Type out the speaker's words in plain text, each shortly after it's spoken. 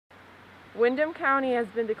Windham County has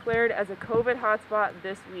been declared as a COVID hotspot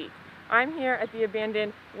this week. I'm here at the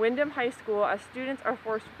abandoned Windham High School as students are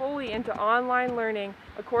forced fully into online learning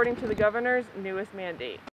according to the governor's newest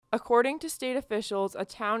mandate. According to state officials, a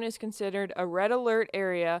town is considered a red alert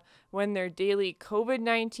area when their daily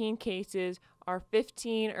COVID-19 cases are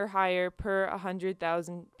 15 or higher per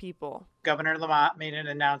 100,000 people. Governor Lamont made an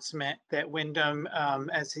announcement that Windham,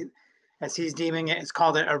 as he's deeming it, is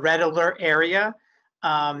called a red alert area,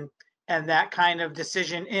 and that kind of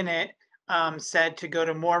decision in it said to go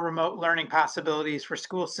to more remote learning possibilities for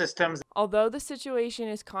school systems. Although the situation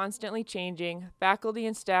is constantly changing, faculty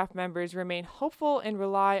and staff members remain hopeful and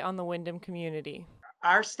rely on the Windham community.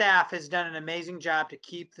 Our staff has done an amazing job to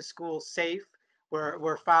keep the schools safe.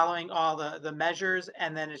 We're following all the measures,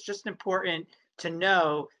 and then it's just important to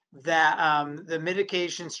know that the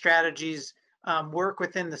mitigation strategies work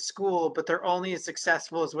within the school, but they're only as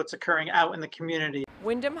successful as what's occurring out in the community.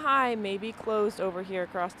 Windham High may be closed over here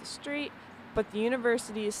across the street, but the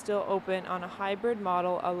university is still open on a hybrid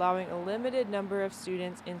model, allowing a limited number of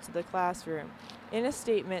students into the classroom. In a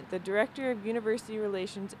statement, the Director of University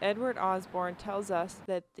Relations, Edward Osborne, tells us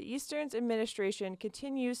that the Eastern's administration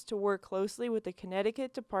continues to work closely with the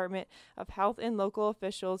Connecticut Department of Health and local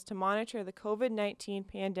officials to monitor the COVID-19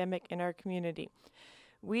 pandemic in our community.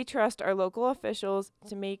 We trust our local officials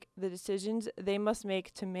to make the decisions they must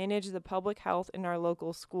make to manage the public health in our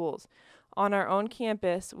local schools. On our own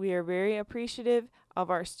campus, we are very appreciative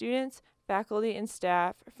of our students, faculty, and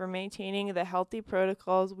staff for maintaining the healthy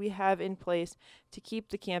protocols we have in place to keep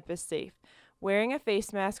the campus safe. Wearing a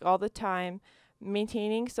face mask all the time,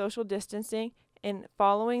 maintaining social distancing, and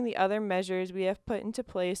following the other measures we have put into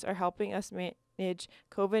place are helping us manage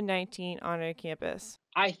COVID-19 on our campus.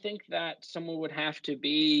 I think that someone would have to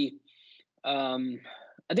be,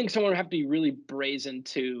 really brazen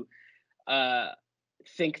to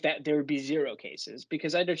think that there would be zero cases,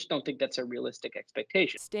 because I just don't think that's a realistic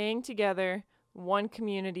expectation. Staying together, one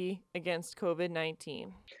community against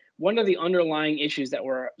COVID-19. One of the underlying issues that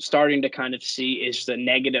we're starting to kind of see is the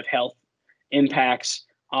negative health impacts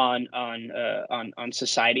on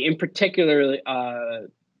society, in particular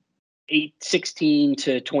 16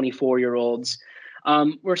 to 24-year-olds.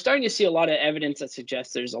 We're starting to see a lot of evidence that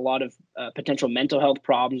suggests there's a lot of potential mental health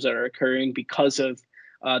problems that are occurring because of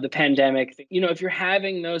the pandemic. You know, if you're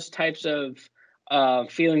having those types of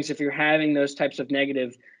feelings, if you're having those types of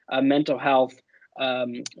negative mental health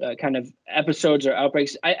kind of episodes or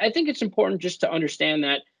outbreaks, I think it's important just to understand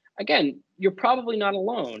that, again, you're probably not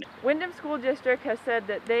alone. Windham School District has said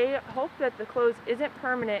that they hope that the close isn't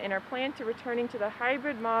permanent and are planning to returning to the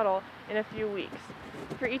hybrid model in a few weeks.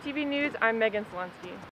 For ETV News, I'm Megan Slonsky.